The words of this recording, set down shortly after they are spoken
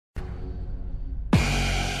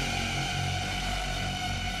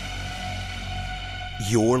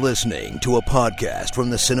You're listening to a podcast from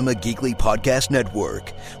the Cinema Geekly Podcast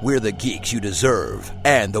Network. We're the geeks you deserve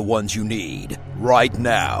and the ones you need right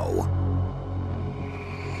now.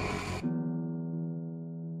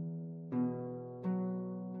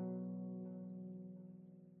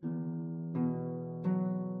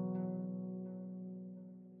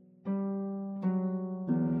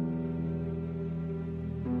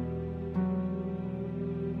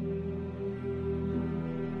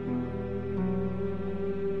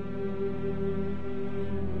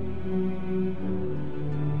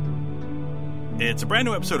 It's a brand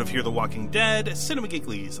new episode of Hear the Walking Dead, Cinema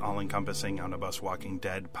Geekly's all-encompassing omnibus Walking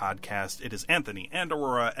Dead podcast. It is Anthony and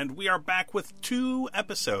Aurora, and we are back with 2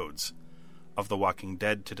 episodes of The Walking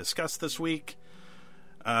Dead to discuss this week.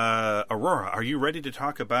 Aurora, are you ready to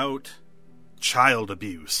talk about child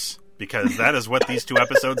abuse? Because that is what these 2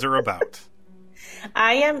 episodes are about.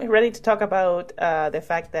 I am ready to talk about the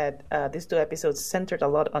fact that these 2 episodes centered a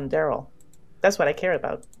lot on Daryl. That's what I care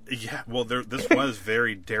about. Yeah, well, this was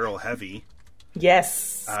very Daryl heavy.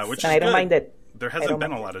 Yes, which is I don't good. mind it. There hasn't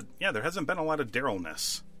been a lot of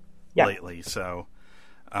Darylness lately. So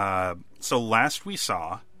last we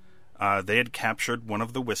saw, they had captured one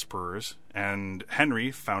of the Whisperers, and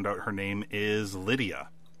Henry found out her name is Lydia,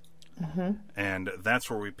 and that's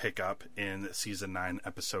where we pick up in season 9,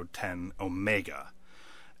 episode 10, Omega.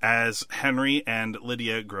 As Henry and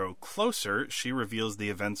Lydia grow closer, she reveals the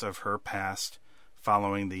events of her past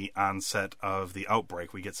following the onset of the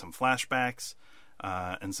outbreak. We get some flashbacks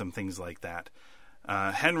and some things like that.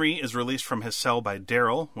 Henry is released from his cell by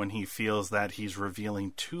Daryl when he feels that he's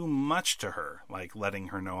revealing too much to her, like letting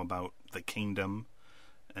her know about the kingdom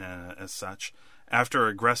as such. After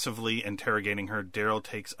aggressively interrogating her, Daryl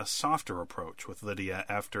takes a softer approach with Lydia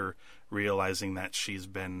after realizing that she's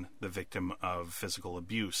been the victim of physical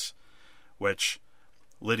abuse, which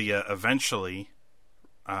Lydia eventually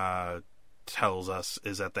tells us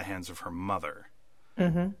is at the hands of her mother.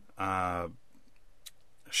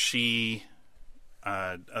 She,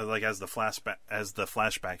 like as the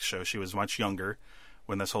flashbacks show, she was much younger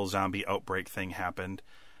when this whole zombie outbreak thing happened,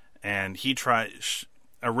 and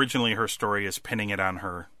originally her story is pinning it on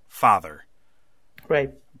her father,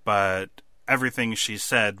 right? But everything she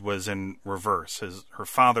said was in reverse. Her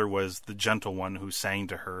father was the gentle one who sang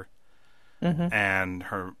to her, and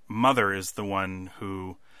her mother is the one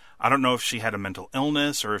who, I don't know if she had a mental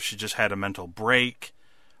illness or if she just had a mental break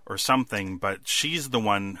or something, but she's the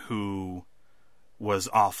one who was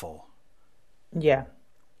awful. Yeah.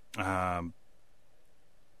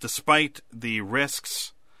 Despite the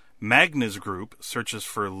risks, Magna's group searches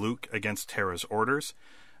for Luke against Tara's orders,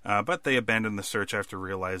 but they abandon the search after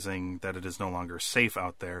realizing that it is no longer safe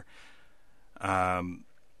out there.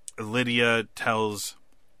 Lydia tells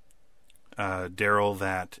Daryl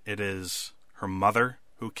that it is her mother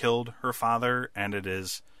who killed her father, and it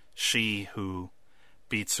is she who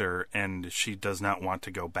beats her, and she does not want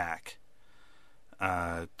to go back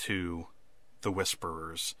to the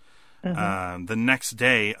Whisperers. The next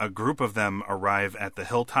day, a group of them arrive at the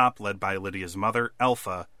hilltop, led by Lydia's mother,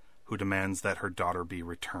 Alpha, who demands that her daughter be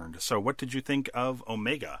returned. So what did you think of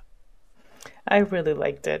Omega? I really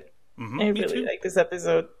liked it. I really liked this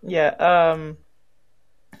episode. Yeah.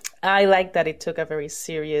 I like that it took a very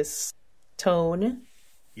serious tone.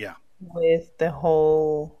 Yeah. With the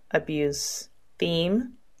whole abuse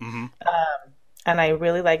theme. And I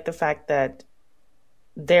really like the fact that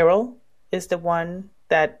Daryl is the one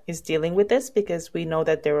that is dealing with this, because we know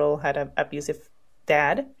that Daryl had an abusive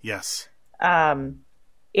dad. Yes. And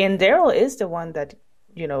Daryl is the one that,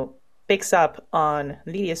 picks up on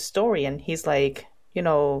Lydia's story, and he's like,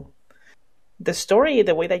 the story,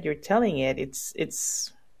 the way that you're telling it,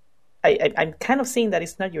 I'm kind of seeing that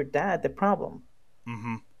it's not your dad the problem.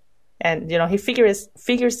 And, he figures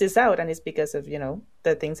this out, and it's because of,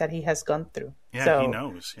 the things that he has gone through. Yeah, so, he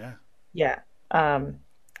knows, yeah. Yeah.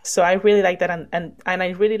 So I really like that. And I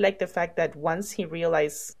really like the fact that once he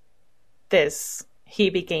realized this, he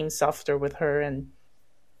became softer with her and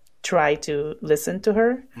tried to listen to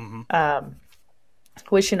her.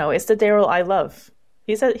 Which, is the Daryl I love.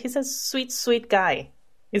 He's a sweet, sweet guy.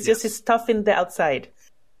 It's just he's tough in the outside.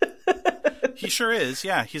 He sure is,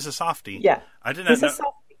 yeah. He's a softie. Yeah. I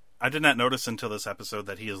did not notice until this episode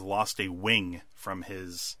that he has lost a wing from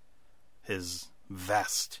his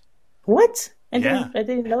vest. What? I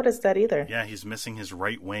didn't notice that either. Yeah, he's missing his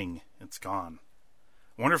right wing. It's gone.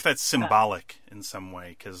 I wonder if that's symbolic in some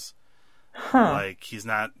way, because he's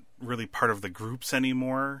not really part of the groups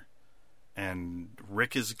anymore, and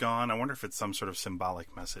Rick is gone. I wonder if it's some sort of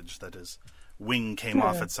symbolic message that his wing came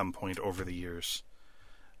off at some point over the years.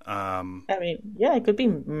 I mean, yeah, it could be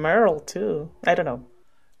Merle too. I don't know.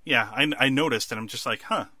 yeah, I noticed, and I'm just like,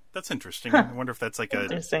 huh, that's interesting. I wonder if that's like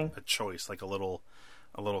a choice, like a little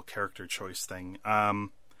character choice thing.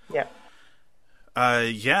 Yeah.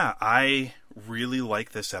 Yeah, I really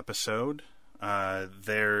like this episode. At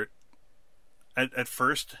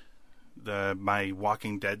first, my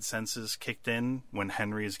Walking Dead senses kicked in when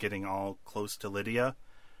Henry is getting all close to Lydia.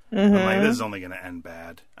 I'm like, this is only going to end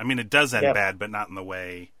bad. I mean, it does end bad, but not in the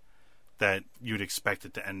way that you'd expect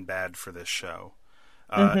it to end bad for this show.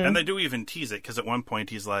 And they do even tease it, because at one point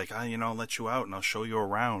he's like, I'll let you out and I'll show you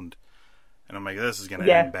around. And I'm like, this is going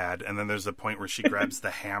to end bad. And then there's a point where she grabs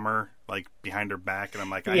the hammer, like, behind her back, and I'm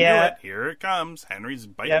like, I knew it. Here it comes. Henry's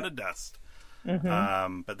biting the dust.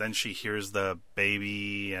 But then she hears the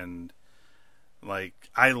baby, and, like,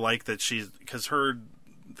 I like that she's... Because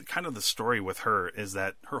kind of the story with her is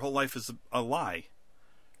that her whole life is a lie.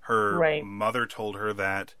 Her mother told her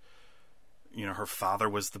that, her father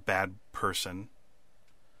was the bad person,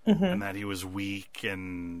 and that he was weak,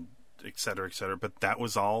 and et cetera, but that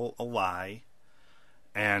was all a lie.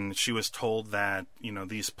 And she was told that,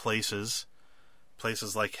 these places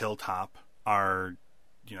like Hilltop are,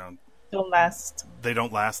 don't last. They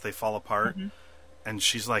don't last, they fall apart. And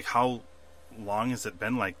she's like, how long has it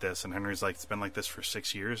been like this? And Henry's like, it's been like this for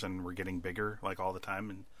 6 years, and we're getting bigger, like, all the time.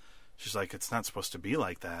 And she's like, it's not supposed to be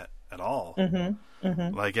like that at all.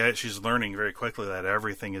 Like, she's learning very quickly that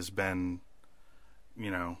everything has been,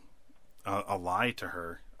 a lie to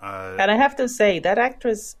her. And I have to say, that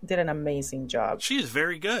actress did an amazing job. She is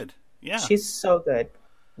very good. Yeah. She's so good.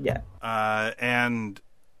 Yeah. And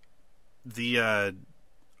the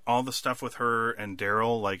all the stuff with her and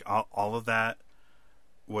Daryl, like, all of that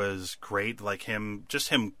was great. Like, him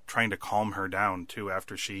trying to calm her down too,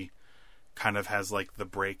 after she kind of has, like, the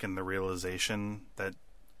break and the realization that,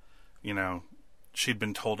 she'd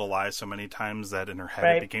been told a lie so many times that in her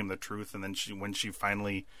head it became the truth. And then when she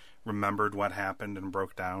finally remembered what happened and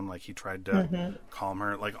broke down, like, he tried to calm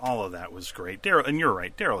her. Like, all of that was great. Daryl, and you're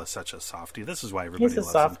right, Daryl is such a softie. This is why everybody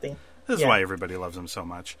loves him. This is why everybody loves him so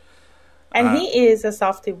much. And he is a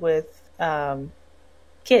softie with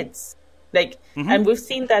kids. Like, and we've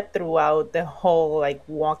seen that throughout the whole, like,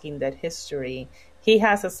 Walking Dead history. He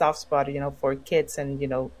has a soft spot, for kids,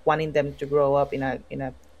 and, wanting them to grow up in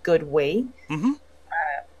a good way.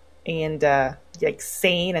 And like,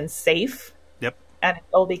 sane and safe. Yep. And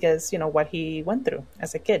all because, what he went through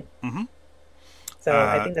as a kid. So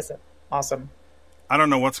I think that's awesome. I don't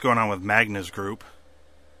know what's going on with Magna's group.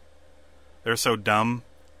 They're so dumb.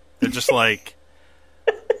 They're just like...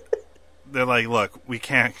 They're like, look, we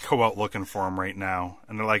can't go out looking for him right now.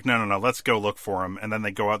 And they're like, no, let's go look for him. And then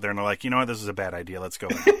they go out there and they're like, you know what, this is a bad idea. Let's go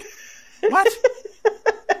back. What?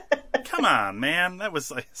 Come on, man. That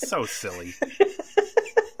was, like, so silly.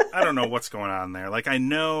 I don't know what's going on there. Like, I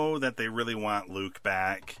know that they really want Luke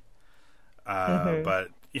back. But,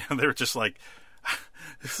 they're just like,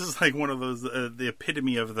 this is like one of those, the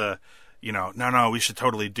epitome of the, no, we should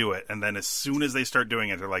totally do it. And then as soon as they start doing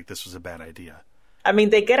it, they're like, this was a bad idea. I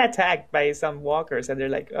mean, they get attacked by some walkers, and they're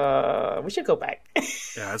like, we should go back.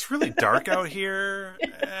 Yeah, it's really dark out here.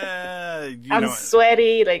 I'm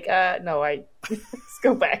sweaty. Like, no, let's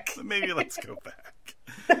go back. Maybe let's go back.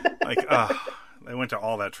 Like, they went to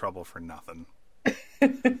all that trouble for nothing.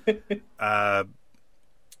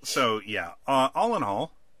 So, yeah, all in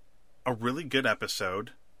all, a really good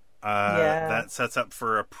episode. That sets up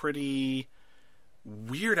for a pretty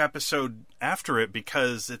weird episode after it,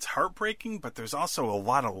 because it's heartbreaking, but there's also a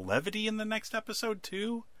lot of levity in the next episode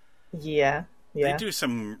too. Yeah. They do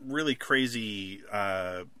some really crazy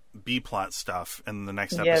B-plot stuff in the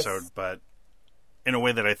next episode, but in a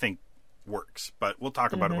way that I think works. But we'll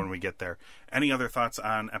talk about it when we get there. Any other thoughts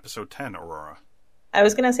on episode 10, Aurora? I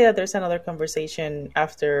was going to say that there's another conversation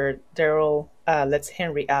after Daryl lets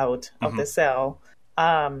Henry out of the cell.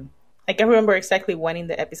 I can't remember exactly when in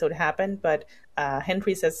the episode happened, but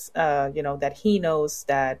Henry says, that he knows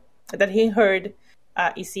that he heard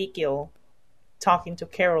Ezekiel talking to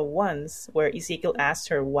Carol once, where Ezekiel asked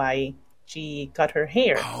her why she cut her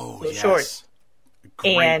hair so short.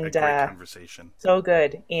 Great conversation. So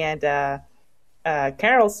good. And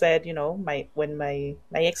Carol said, when my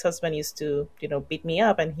ex-husband used to, beat me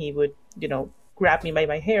up, and he would, grab me by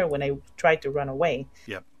my hair when I tried to run away.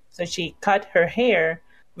 Yep. So she cut her hair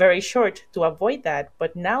very short to avoid that,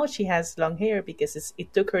 but now she has long hair because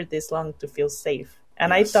it took her this long to feel safe.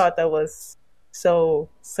 And I thought that was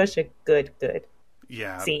such a good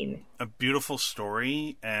scene. A beautiful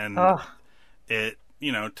story, and it,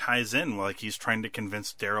 ties in, like, he's trying to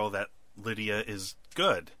convince Daryl that Lydia is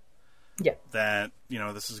good. Yeah. That,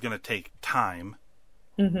 this is going to take time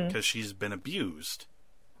because she's been abused.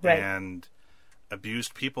 Right. And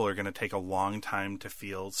abused people are going to take a long time to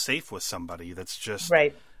feel safe with somebody. That's just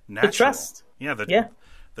right. natural. The trust. Yeah,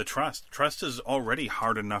 the trust. Trust is already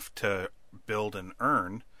hard enough to build and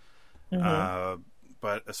earn,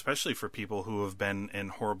 but especially for people who have been in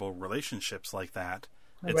horrible relationships like that,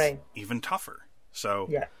 it's even tougher. So,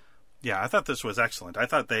 yeah, I thought this was excellent. I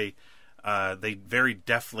thought they very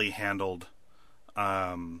deftly handled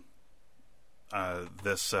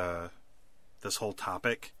this whole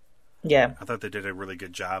topic. Yeah, I thought they did a really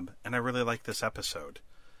good job, and I really liked this episode.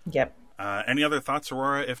 Yep. Any other thoughts,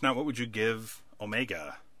 Aurora? If not, what would you give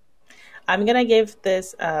Omega? I'm gonna give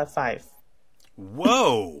this 5.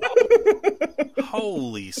 Whoa!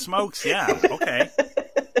 Holy smokes! Yeah. Okay.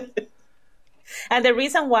 And the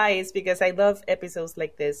reason why is because I love episodes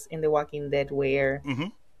like this in The Walking Dead where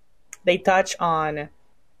they touch on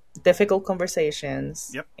difficult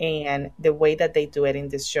conversations and the way that they do it in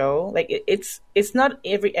this show. Like it's not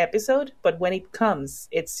every episode, but when it comes,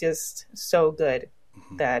 it's just so good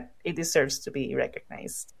that it deserves to be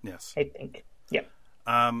recognized. Yes, I think. Yeah.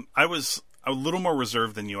 I was a little more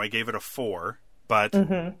reserved than you. I gave it a 4, but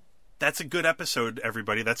that's a good episode.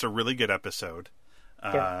 Everybody, that's a really good episode.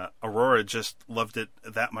 Aurora just loved it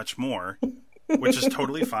that much more, which is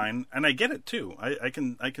totally fine, and I get it too. I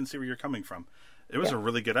can see where you're coming from. It was a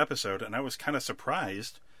really good episode, and I was kind of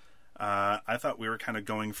surprised. I thought we were kind of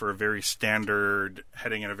going for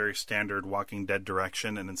heading in a very standard Walking Dead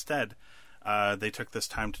direction, and instead, they took this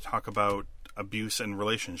time to talk about abuse and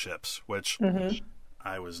relationships, which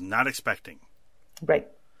I was not expecting. Right.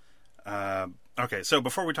 Okay, so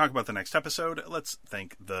before we talk about the next episode, let's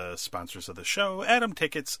thank the sponsors of the show, Adam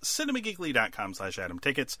Tickets,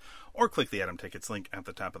 cinemageekly.com/AdamTickets, or click the Adam Tickets link at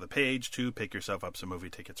the top of the page to pick yourself up some movie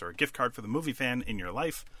tickets or a gift card for the movie fan in your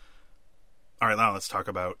life. All right, now let's talk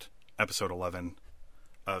about episode 11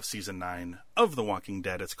 of season 9 of The Walking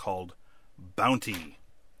Dead. It's called Bounty.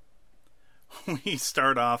 We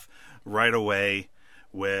start off right away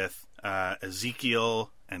with Ezekiel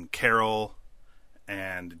and Carol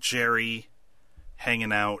and Jerry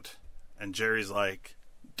hanging out, and Jerry's like,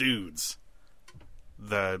 dudes,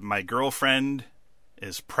 my girlfriend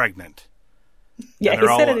is pregnant. Yeah, he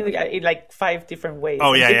said it in like 5 different ways.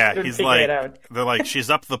 Oh, yeah. He's like, they're like,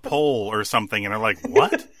 she's up the pole or something, and they're like,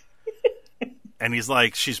 what? And he's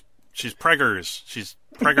like, she's preggers. She's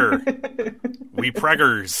pregger. We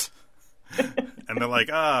preggers. And they're like,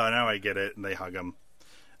 oh, now I get it. And they hug him.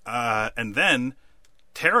 And then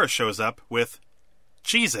Tara shows up with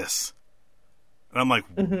Jesus. And I'm like,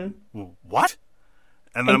 what?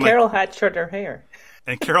 And then Carol had shorter hair.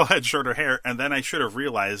 And Carol had shorter hair. And then I should have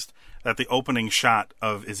realized that the opening shot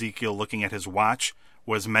of Ezekiel looking at his watch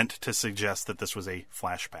was meant to suggest that this was a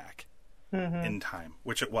flashback in time,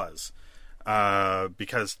 which it was.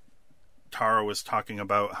 Because Tara was talking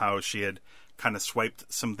about how she had kind of swiped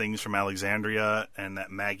some things from Alexandria and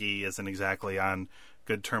that Maggie isn't exactly on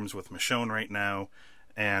good terms with Michonne right now.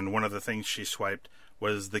 And one of the things she swiped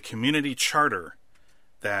was the community charter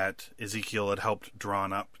that Ezekiel had helped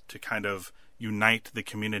drawn up to kind of unite the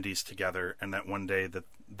communities together, and that one day that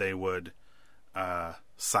they would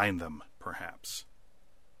sign them, perhaps.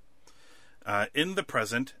 In the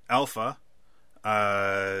present, Alpha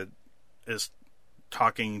is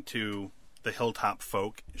talking to the Hilltop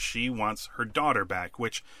folk. She wants her daughter back,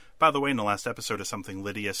 which, by the way, in the last episode is something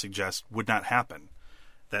Lydia suggests would not happen.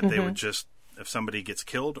 That they would just, if somebody gets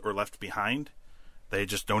killed or left behind, they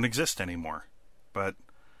just don't exist anymore. But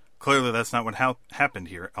clearly that's not what happened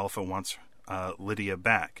here. Alpha wants Lydia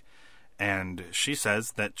back. And she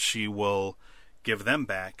says that she will give them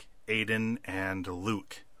back Aiden and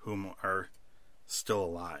Luke, whom are still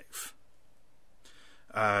alive.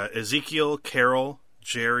 Ezekiel, Carol,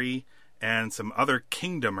 Jerry, and some other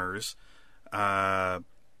kingdomers are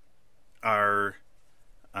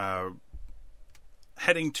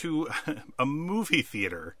heading to a movie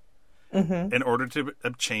theater in order to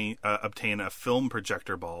obtain a film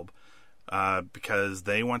projector bulb because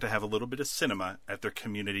they want to have a little bit of cinema at their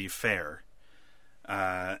community fair.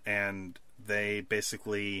 And they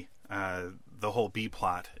basically, the whole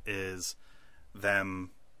B-plot is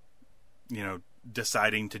them,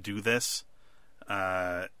 deciding to do this,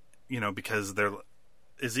 because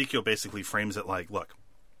Ezekiel basically frames it like, look,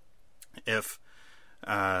 if,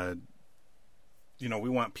 we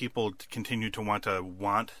want people to continue to want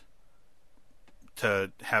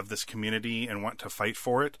to have this community and want to fight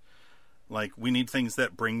for it, like, we need things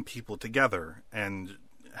that bring people together, and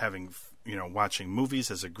having, watching movies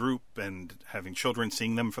as a group and having children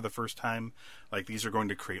seeing them for the first time, like, these are going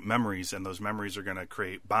to create memories, and those memories are going to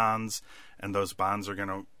create bonds, and those bonds are going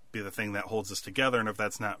to be the thing that holds us together, and if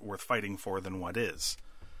that's not worth fighting for, then what is?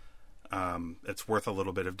 it's worth a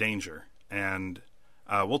little bit of danger. And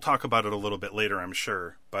we'll talk about it a little bit later, I'm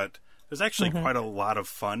sure. But there's actually quite a lot of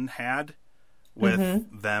fun had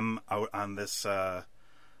with them out on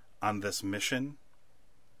this mission.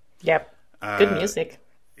 Yep. Good music.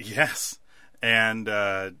 Yes. And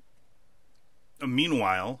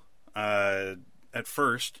meanwhile, at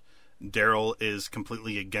first, Daryl is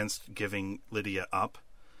completely against giving Lydia up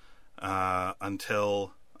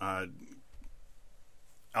until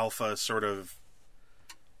Alpha sort of,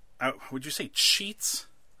 would you say cheats?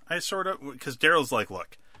 Because Daryl's like,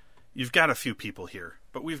 look, you've got a few people here,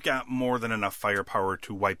 but we've got more than enough firepower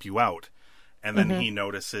to wipe you out. And then he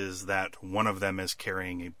notices that one of them is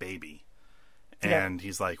carrying a baby. And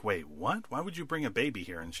he's like, wait, what? Why would you bring a baby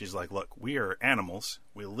here? And she's like, look, we are animals.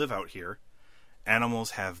 We live out here.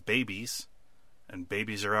 Animals have babies, and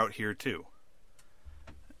babies are out here too.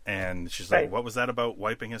 And she's like, what was that about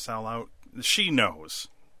wiping us all out? She knows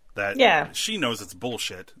that. Yeah. She knows it's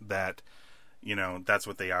bullshit that, that's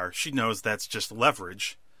what they are. She knows that's just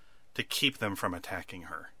leverage to keep them from attacking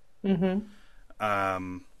her.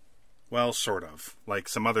 Well, sort of. Like,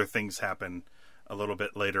 some other things happen a little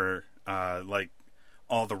bit later. Like,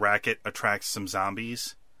 all the racket attracts some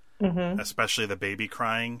zombies, especially the baby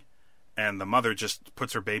crying. And the mother just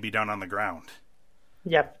puts her baby down on the ground.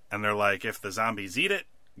 Yep. And they're like, if the zombies eat it,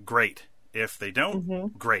 great. If they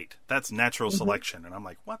don't, great. That's natural selection. And I'm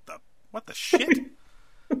like, what the shit?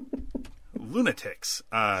 Lunatics,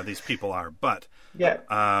 these people are. But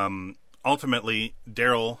ultimately,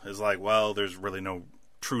 Daryl is like, well, there's really no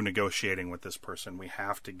true negotiating with this person. We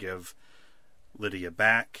have to give Lydia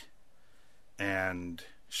back. And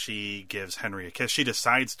she gives Henry a kiss. She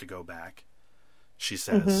decides to go back, she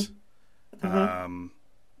says.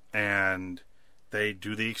 And they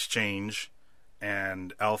do the exchange,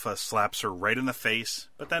 and Alpha slaps her right in the face,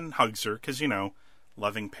 but then hugs her, because,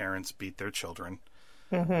 loving parents beat their children.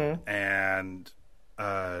 And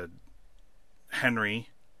Henry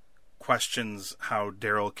questions how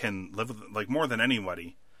Daryl can live with, like, more than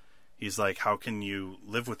anybody. He's like, how can you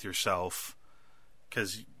live with yourself?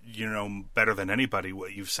 Because you know better than anybody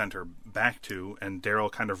what you've sent her back to. And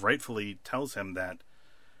Daryl kind of rightfully tells him that,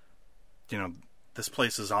 this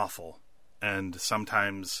place is awful. And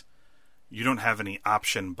sometimes you don't have any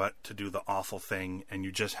option but to do the awful thing, and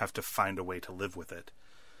you just have to find a way to live with it.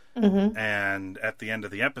 And at the end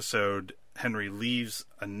of the episode, Henry leaves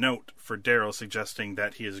a note for Daryl suggesting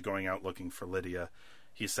that he is going out looking for Lydia.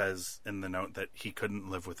 He says in the note that he couldn't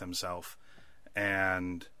live with himself.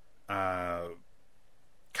 And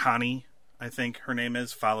Connie, I think her name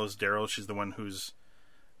is, follows Daryl. She's the one who's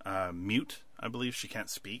mute, I believe. She can't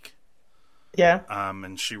speak. Yeah.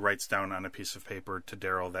 And she writes down on a piece of paper to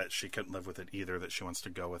Daryl that she couldn't live with it either, that she wants to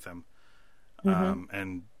go with him.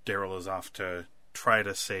 And Daryl is off to try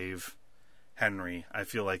to save Henry. I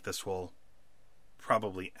feel like this will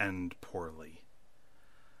probably end poorly.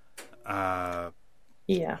 For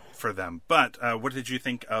them. But what did you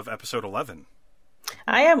think of episode 11?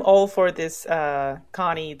 I am all for this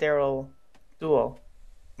Connie-Daryl duo.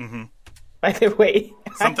 By the way.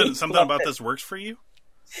 Something about this works for you?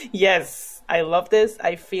 Yes, I love this.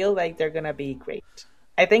 I feel like they're going to be great.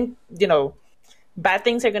 I think, bad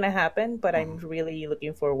things are going to happen, but I'm really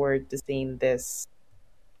looking forward to seeing this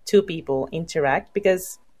two people interact,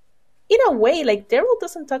 because in a way, like, Daryl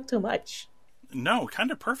doesn't talk too much. No,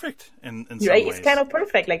 kind of perfect in some ways. It's kind of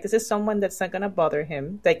perfect. Like, this is someone that's not going to bother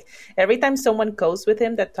him. Like, every time someone goes with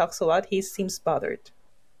him that talks a lot, he seems bothered.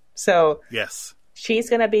 So, yes, she's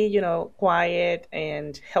going to be, quiet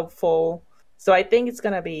and helpful. So I think it's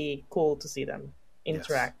going to be cool to see them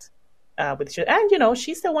interact with each other. And,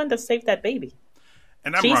 she's the one that saved that baby.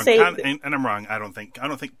 And I'm wrong. And I'm wrong. I don't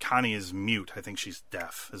think Connie is mute. I think she's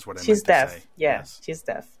deaf, is what I meant to say. She's deaf. Yeah, yes. She's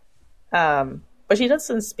deaf. But she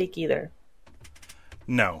doesn't speak either.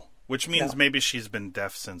 No, which means maybe she's been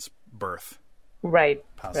deaf since birth. Right.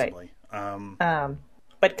 Possibly. Right.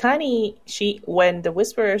 But Connie, when the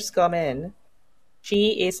Whisperers come in,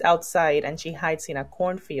 she is outside and she hides in a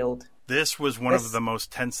cornfield. This was one of the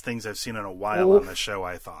most tense things I've seen in a while on the show,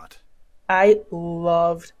 I thought. I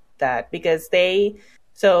loved that because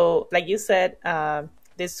like you said,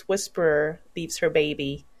 this Whisperer leaves her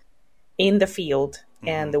baby in the field,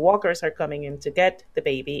 and the walkers are coming in to get the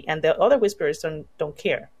baby, and the other Whisperers don't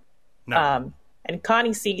care. No. And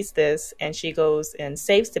Connie sees this, and she goes and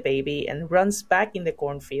saves the baby and runs back in the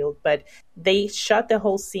cornfield, but they shot the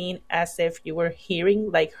whole scene as if you were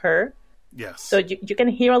hearing, like, her. Yes. So you can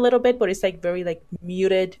hear a little bit, but it's like very like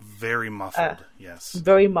muted. Very muffled, yes.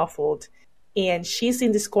 Very muffled. And she's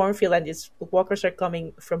in this cornfield, and these walkers are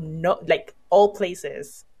coming from all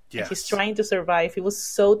places Yes. And he's trying to survive. It was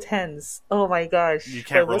so tense. Oh my gosh. You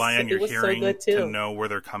can't rely on your hearing to know where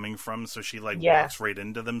they're coming from, so she walks right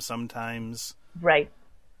into them sometimes. Right.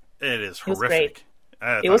 It is horrific.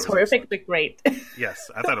 It was horrific, but great.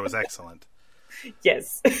 Yes, I thought it was excellent.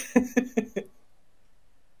 Yes.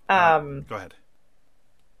 Go ahead.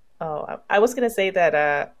 Oh, I was going to say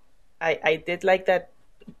that I did like that,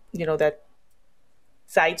 that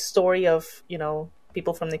side story of,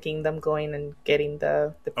 people from the kingdom going and getting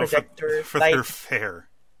the projector for their fare.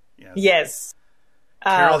 Yes.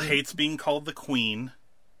 Carol hates being called the queen.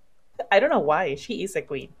 I don't know why. She is a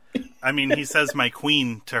queen. I mean, he says my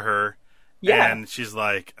queen to her. Yeah. And she's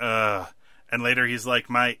like, And later he's like,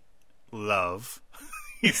 my love.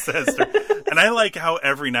 He says to her. And I like how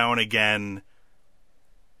every now and again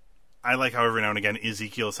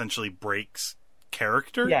Ezekiel essentially breaks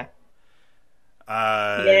character. Yeah.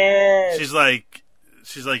 Yes. She's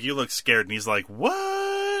like, you look scared, and he's like,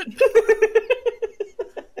 what?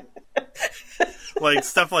 Like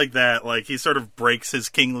stuff like that. Like he sort of breaks his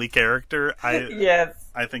kingly character. Yes.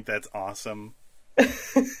 I think that's awesome.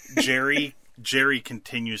 Jerry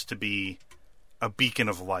continues to be a beacon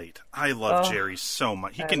of light. I love Jerry so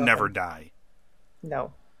much. He can never die.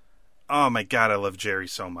 No. Oh my god, I love Jerry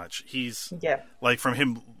so much. He's like from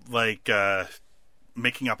him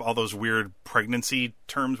making up all those weird pregnancy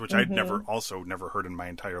terms, which I'd never heard in my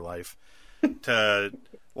entire life. To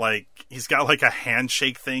like, he's got like a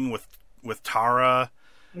handshake thing with Tara.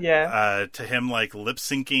 Yeah. To him like lip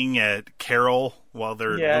syncing at Carol while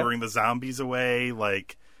they're luring the zombies away.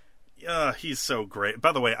 Like, he's so great.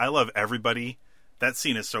 By the way, I love everybody. That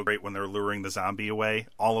scene is so great when they're luring the zombie away.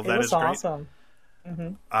 All of that is great. Awesome.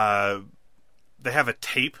 Mm-hmm. They have a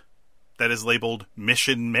tape that is labeled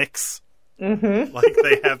Mission Mix. Mm-hmm. Like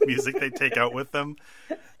they have music they take out with them,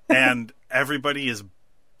 and everybody is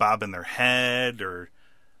bobbing their head or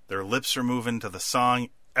their lips are moving to the song.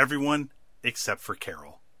 Everyone except for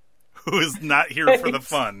Carol, who is not here for the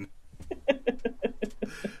fun.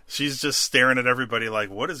 She's just staring at everybody like,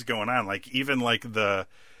 what is going on? Like even like the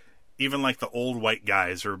old white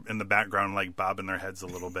guys are in the background like bobbing their heads a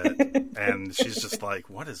little bit, and she's just like,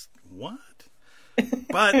 what?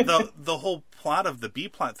 But the whole plot of the B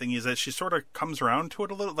plot thing is that she sort of comes around to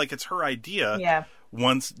it a little. Like it's her idea. Yeah.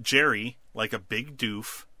 Once Jerry, like a big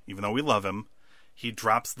doof, even though we love him, he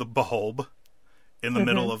drops the bulb in the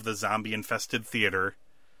middle of the zombie-infested theater,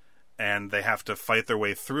 and they have to fight their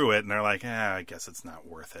way through it, and they're like, I guess it's not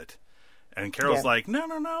worth it. And Carol's like,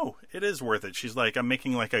 no, it is worth it. She's like, I'm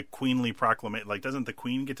making like a queenly proclamation. Like, doesn't the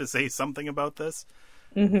queen get to say something about this?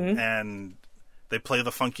 Mm-hmm. And they play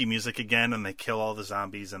the funky music again, and they kill all the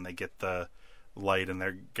zombies, and they get the light, and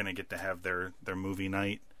they're going to get to have their movie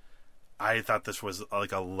night. I thought this was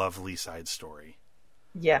like a lovely side story.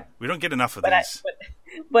 Yeah. We don't get enough of these.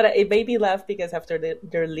 But it made me laugh because after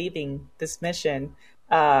they're leaving this mission,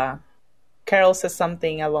 Carol says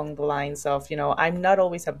something along the lines of, I'm not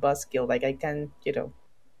always a buzzkill. Like I can,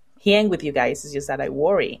 hang with you guys. It's just that I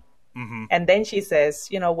worry. Mm-hmm. And then she says,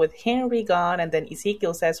 with Henry gone, and then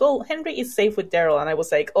Ezekiel says, well, Henry is safe with Daryl. And I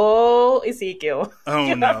was like, oh, Ezekiel. Oh,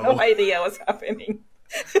 you have no idea what's happening.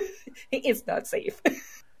 He is not safe.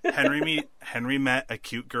 Henry met a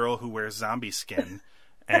cute girl who wears zombie skin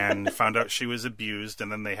and found out she was abused, and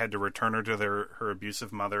then they had to return her to her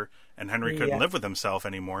abusive mother, and Henry couldn't live with himself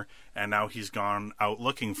anymore, and now he's gone out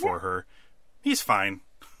looking for her. He's fine.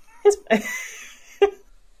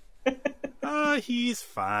 He's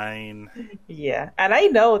fine. Yeah, and I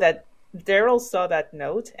know that Daryl saw that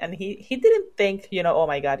note, and he didn't think, oh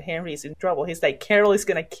my god, Henry's in trouble. He's like, Carol is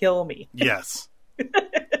gonna kill me. Yes.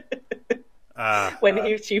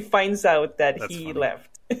 When she finds out that he funny. Left.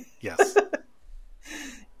 Yes.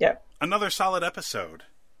 Yeah. Another solid episode.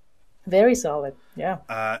 Very solid.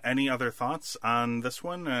 Yeah. Any other thoughts on this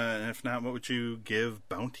one? If not, what would you give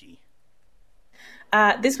Bounty?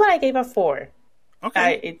 This one I gave a 4.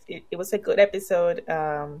 Okay. It was a good episode.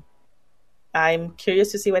 I'm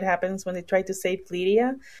curious to see what happens when they try to save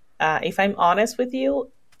Lydia. If I'm honest with you,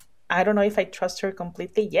 I don't know if I trust her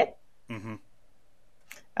completely yet. Mm-hmm.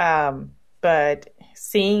 But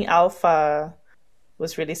seeing Alpha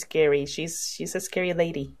was really scary. She's a scary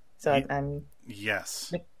lady. So I'm...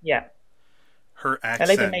 Yes. Yeah. Her accent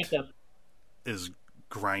I like the makeup. Is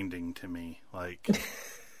grinding to me. Like...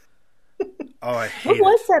 Oh, I hate it.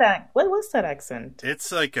 What was that accent?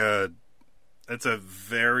 It's like it's a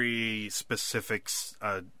very specific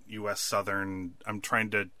U.S. Southern. I'm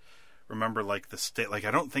trying to remember like the state. Like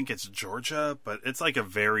I don't think it's Georgia, but it's like a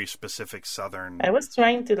very specific Southern. I was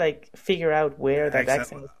trying to like figure out where that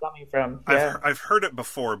accent was coming from. Yeah. I've heard it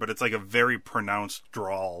before, but it's like a very pronounced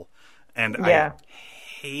drawl, and I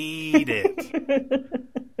hate it.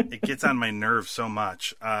 It gets on my nerves so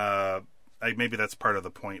much. Maybe that's part of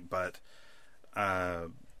the point, but I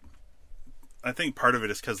think part of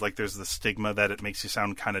it is because, like, there's the stigma that it makes you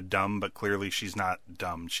sound kind of dumb, but clearly she's not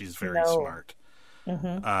dumb. She's very smart.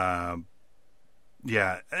 Mm-hmm.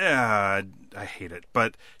 I hate it.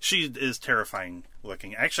 But she is terrifying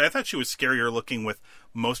looking. Actually, I thought she was scarier looking with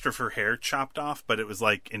most of her hair chopped off, but it was,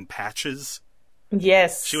 like, in patches.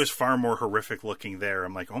 Yes. She was far more horrific looking there.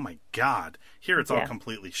 I'm like, oh my God. Here it's all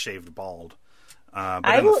completely shaved bald.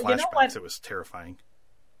 But in the flashbacks, it was terrifying.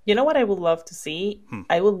 You know what I would love to see?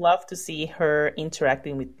 I would love to see her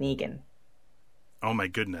interacting with Negan. Oh my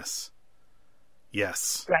goodness.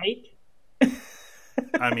 Yes. Right?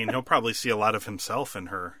 I mean, he'll probably see a lot of himself in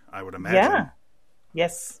her, I would imagine. Yeah.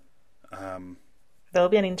 Yes. That'll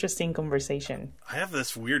be an interesting conversation. I have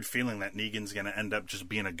this weird feeling that Negan's going to end up just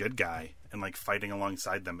being a good guy and, like, fighting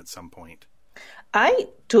alongside them at some point.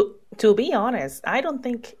 To be honest, I don't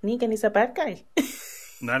think Negan is a bad guy.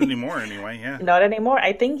 Not anymore, anyway, yeah. Not anymore.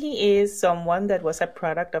 I think he is someone that was a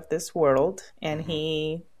product of this world, and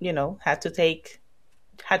he, had to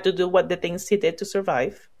do what the things he did to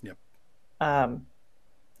survive. Yep.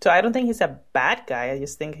 So I don't think he's a bad guy. I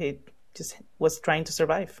just think he just was trying to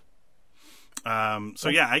survive.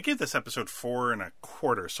 I gave this episode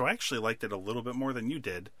 4.25, so I actually liked it a little bit more than you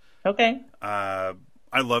did. Okay. I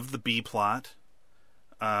loved the B plot.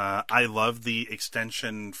 I loved the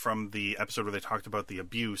extension from the episode where they talked about the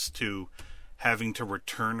abuse to having to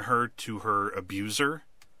return her to her abuser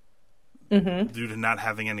due to not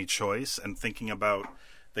having any choice, and thinking about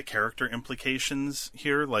the character implications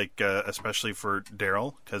here, like especially for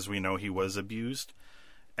Daryl, because we know he was abused,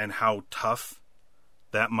 and how tough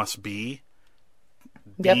that must be.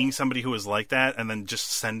 Being somebody who is like that and then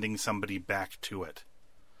just sending somebody back to it,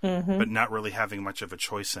 but not really having much of a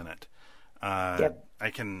choice in it. I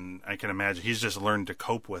can imagine he's just learned to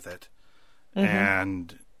cope with it,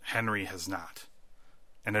 and Henry has not.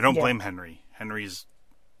 And I don't blame Henry. Henry's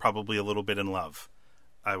probably a little bit in love,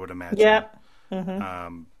 I would imagine. Yeah.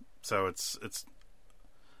 So it's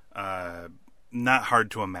not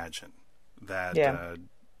hard to imagine that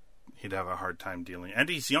he'd have a hard time dealing. And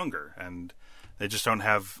he's younger, and they just don't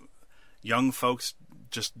have... Young folks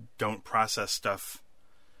just don't process stuff,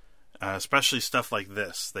 especially stuff like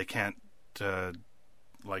this. They can't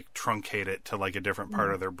truncate it to like a different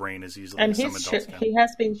part of their brain as easily as some adults can. He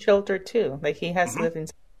has been sheltered too. Like, he has lived in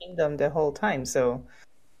the kingdom the whole time. So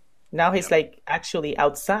now he's like actually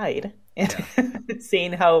outside and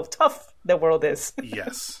seeing how tough the world is.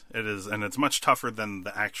 Yes, it is. And it's much tougher than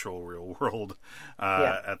the actual real world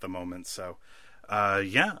at the moment. So,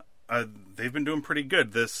 they've been doing pretty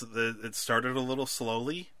good. It started a little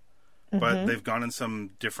slowly, but they've gone in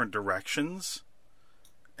some different directions.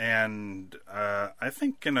 And I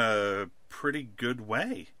think in a pretty good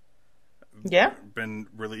way. Yeah. Been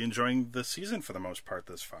really enjoying the season for the most part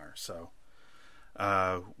this far. So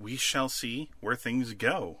we shall see where things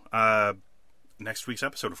go. Next week's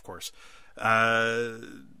episode, of course.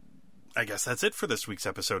 I guess that's it for this week's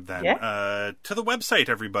episode then. Yeah. To the website,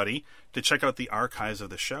 everybody, to check out the archives of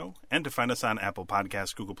the show and to find us on Apple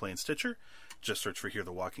Podcasts, Google Play, and Stitcher. Just search for Hear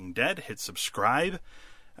the Walking Dead. Hit subscribe.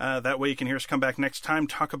 That way you can hear us come back next time,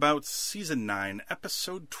 talk about Season 9,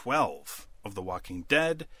 Episode 12 of The Walking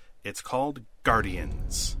Dead. It's called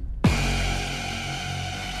Guardians.